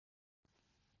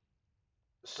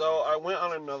So I went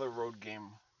on another road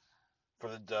game for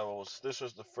the Devils. This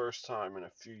was the first time in a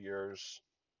few years,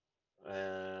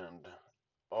 and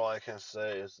all I can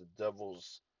say is the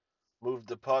Devils moved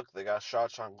the puck. They got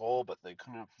shots on goal, but they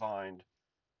couldn't find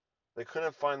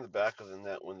the back of the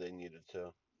net when they needed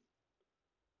to.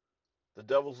 The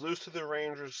Devils lose to the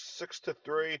Rangers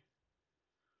 6-3.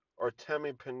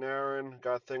 Artemi Panarin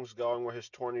got things going with his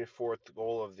 24th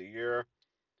goal of the year,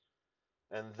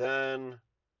 and then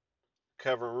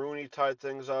Kevin Rooney tied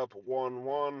things up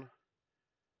 1-1.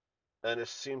 And it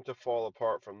seemed to fall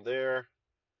apart from there.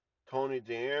 Tony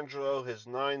DeAngelo, his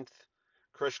 9th.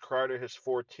 Chris Kreider, his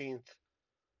 14th.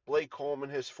 Blake Coleman,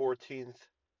 his 14th.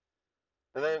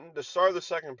 And then the start of the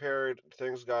second period,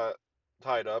 things got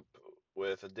tied up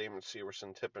with a Damon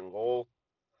Severson tipping goal.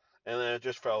 And then it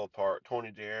just fell apart. Tony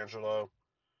DeAngelo,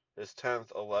 his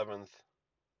 10th, 11th.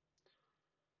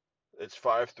 It's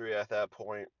 5-3 at that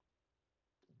point.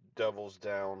 Devils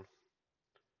down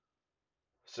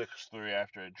 6-3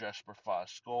 after a Jesper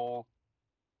Fast goal.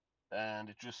 And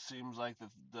it just seems like the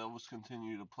Devils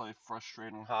continue to play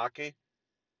frustrating hockey.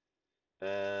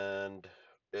 And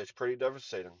it's pretty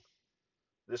devastating.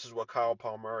 This is what Kyle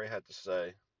Palmieri had to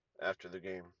say after the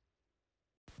game.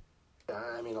 Yeah,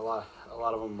 I mean, a lot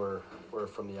of them were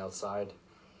from the outside.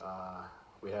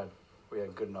 We had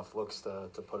good enough looks to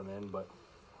put them in, but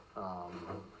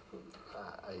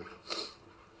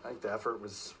I think the effort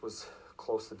was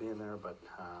close to being there, but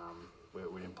we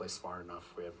didn't play smart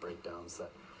enough. We had breakdowns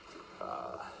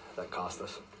that cost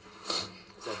us. Is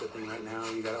that the thing right now?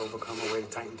 You got to overcome a way to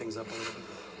tighten things up a little bit?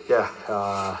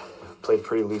 Yeah, played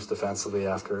pretty loose defensively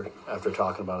after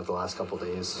talking about it the last couple of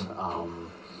days.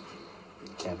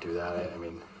 Can't do that. I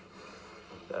mean,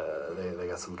 they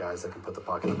got some guys that can put the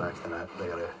puck in the back of the net. They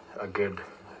got a good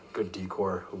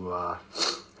decor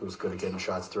who's good at getting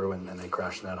shots through, and they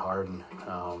crashed the net hard, and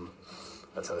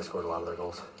that's how they scored a lot of their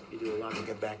goals. You do a lot to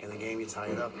get back in the game. You tie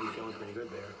it up. You're feeling pretty good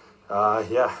there.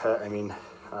 Yeah, I mean,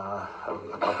 a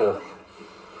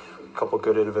couple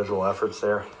good individual efforts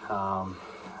there.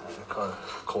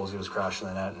 Colsey was crashing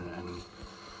the net and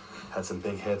had some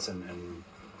big hits and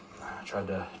tried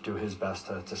to do his best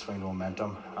to swing the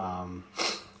momentum.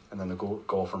 And then the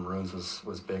goal from Runes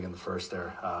was big in the first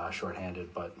there,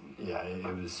 shorthanded. But yeah, it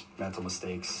was mental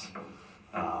mistakes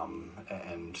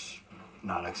and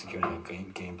not executing a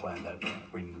game plan that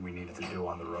we needed to do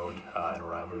on the road in a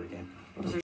rivalry game.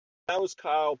 That was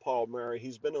Kyle Palmieri.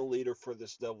 He's been a leader for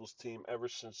this Devils team ever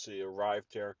since he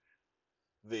arrived here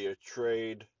via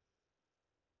trade.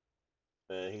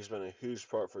 And he's been a huge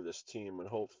part for this team and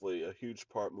hopefully a huge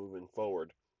part moving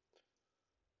forward.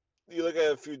 You look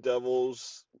at a few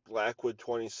Devils, Blackwood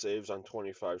 20 saves on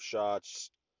 25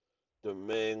 shots,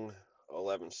 Domingue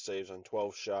 11 saves on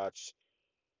 12 shots.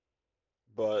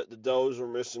 But the Devils were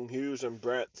missing Hughes and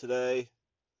Brett today,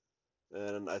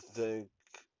 and I think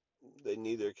they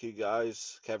need their key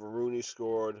guys. Kevin Rooney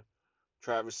scored,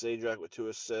 Travis Zajac with 2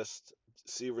 assists,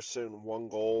 Severson 1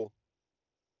 goal.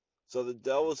 So the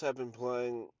Devils have been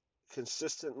playing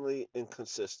consistently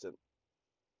inconsistent.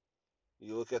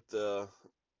 You look at the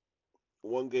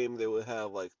one game, they would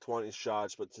have like 20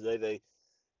 shots, but today they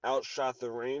outshot the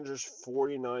Rangers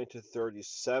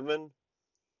 49-37,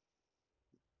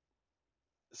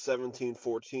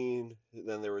 17-14.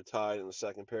 Then they were tied in the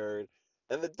second period.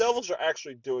 And the Devils are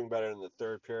actually doing better in the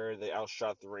third period. They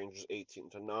outshot the Rangers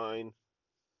 18-9.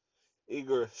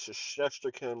 Igor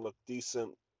Shesterkin looked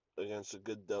decent against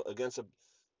a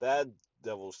bad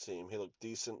Devils team. He looked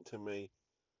decent to me.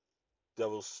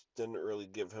 Devils didn't really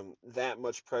give him that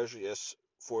much pressure. Yes,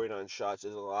 49 shots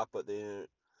is a lot, but they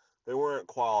weren't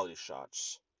quality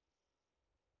shots.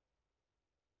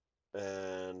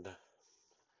 And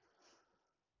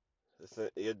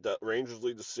the Rangers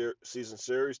lead the season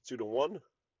series 2-1.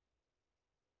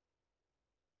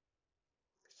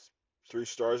 3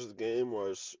 stars of the game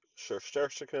was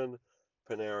Shesterkin,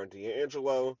 Panarin,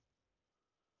 DeAngelo.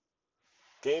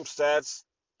 Game stats: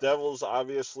 Devils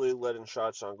obviously led in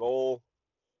shots on goal.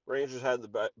 Rangers had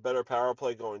the better power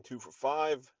play, going 2 for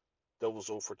 5. Devils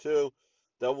 0 for 2.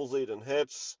 Devils lead in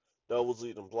hits. Devils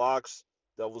lead in blocks.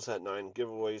 Devils had 9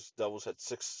 giveaways. Devils had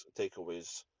 6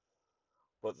 takeaways.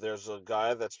 But there's a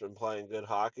guy that's been playing good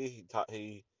hockey.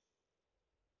 He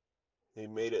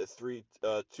made it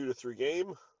a 2-3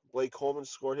 game. Blake Coleman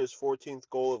scored his 14th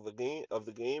goal of the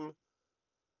game.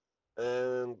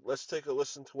 And let's take a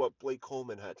listen to what Blake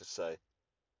Coleman had to say.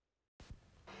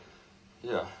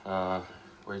 Yeah,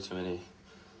 way too many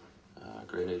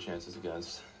grade A chances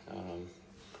against.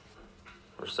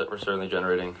 We're certainly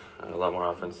generating a lot more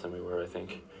offense than we were. I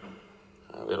think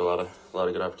we had a lot of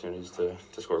good opportunities to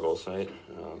score goals tonight.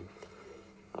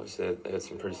 Obviously, they had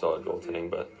some pretty solid goaltending,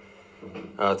 but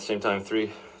at the same time,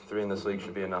 three in this league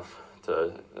should be enough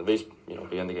to at least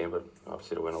be in the game, but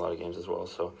obviously to win a lot of games as well.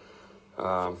 So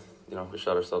we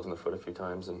shot ourselves in the foot a few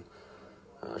times, and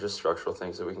just structural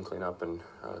things that we can clean up. And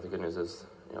the good news is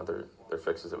they're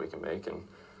fixes that we can make, and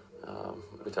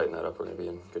we tighten that up, we're going to be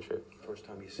in good shape. First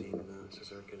time you seen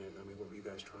Cesark in it, I mean, what were you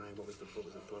guys trying? What was the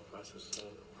thought process?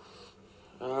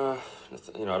 I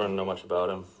don't know much about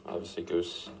him. Obviously,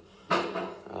 Goose.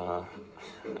 I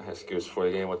asked Goose before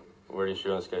the game, where do you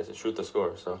shoot on this guy? He said, shoot the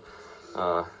score. So,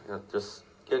 just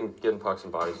getting pucks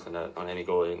and bodies to net on any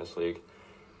goalie in this league.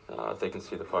 If they can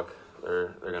see the puck,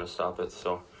 they're going to stop it.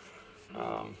 So,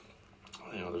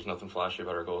 there's nothing flashy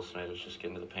about our goals tonight. It was just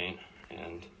getting to the paint,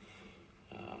 and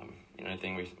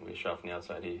anything we shot from the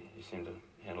outside, he seemed to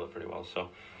handle it pretty well. So,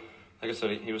 like I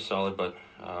said, he was solid, but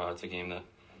it's a game that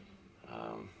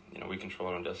we control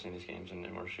our own destiny in these games,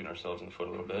 and we're shooting ourselves in the foot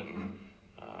a little bit. And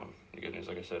the good news,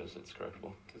 like I said, is it's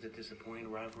correctable. Was it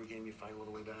disappointing? Rivalry game, you fight all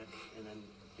the way back, and then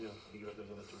you give up those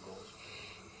other 2 goals.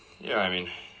 Yeah, I mean,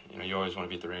 you always want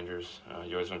to beat the Rangers.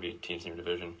 You always want to beat teams in your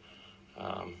division.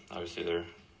 Obviously, they're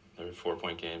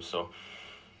 4-point games, so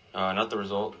not the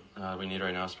result we need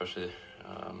right now, especially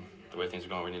the way things are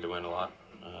going. We need to win a lot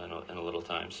in a little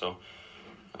time. So,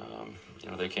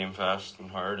 they came fast and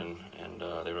hard, and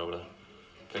they were able to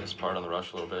pick us apart on the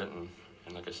rush a little bit.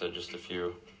 And like I said, just a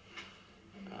few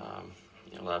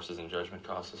lapses in judgment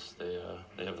cost us.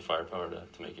 They have the firepower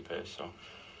to make you pay. So,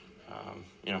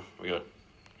 we got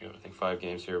I think 5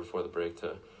 games here before the break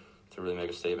to really make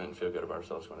a statement and feel good about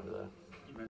ourselves going into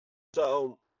that.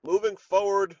 So, moving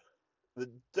forward, the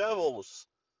Devils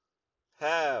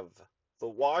have the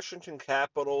Washington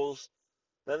Capitals,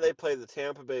 then they play the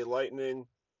Tampa Bay Lightning,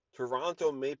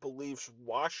 Toronto Maple Leafs,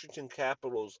 Washington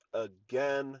Capitals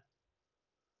again,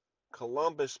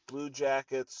 Columbus Blue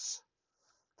Jackets,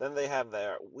 then they have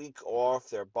their week off,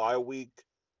 their bye week,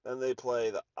 then they play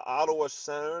the Ottawa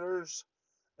Senators,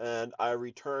 and I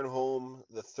return home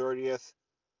the 30th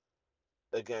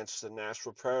against the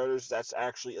Nashville Predators. That's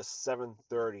actually a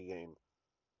 7:30 game.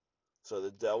 So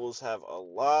the Devils have a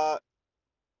lot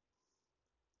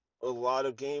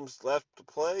of games left to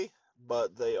play,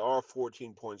 but they are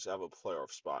 14 points out of a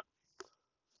playoff spot.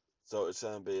 So it's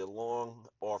going to be a long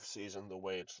off season the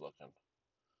way it's looking.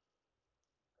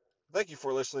 Thank you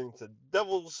for listening to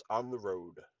Devils on the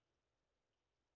Road.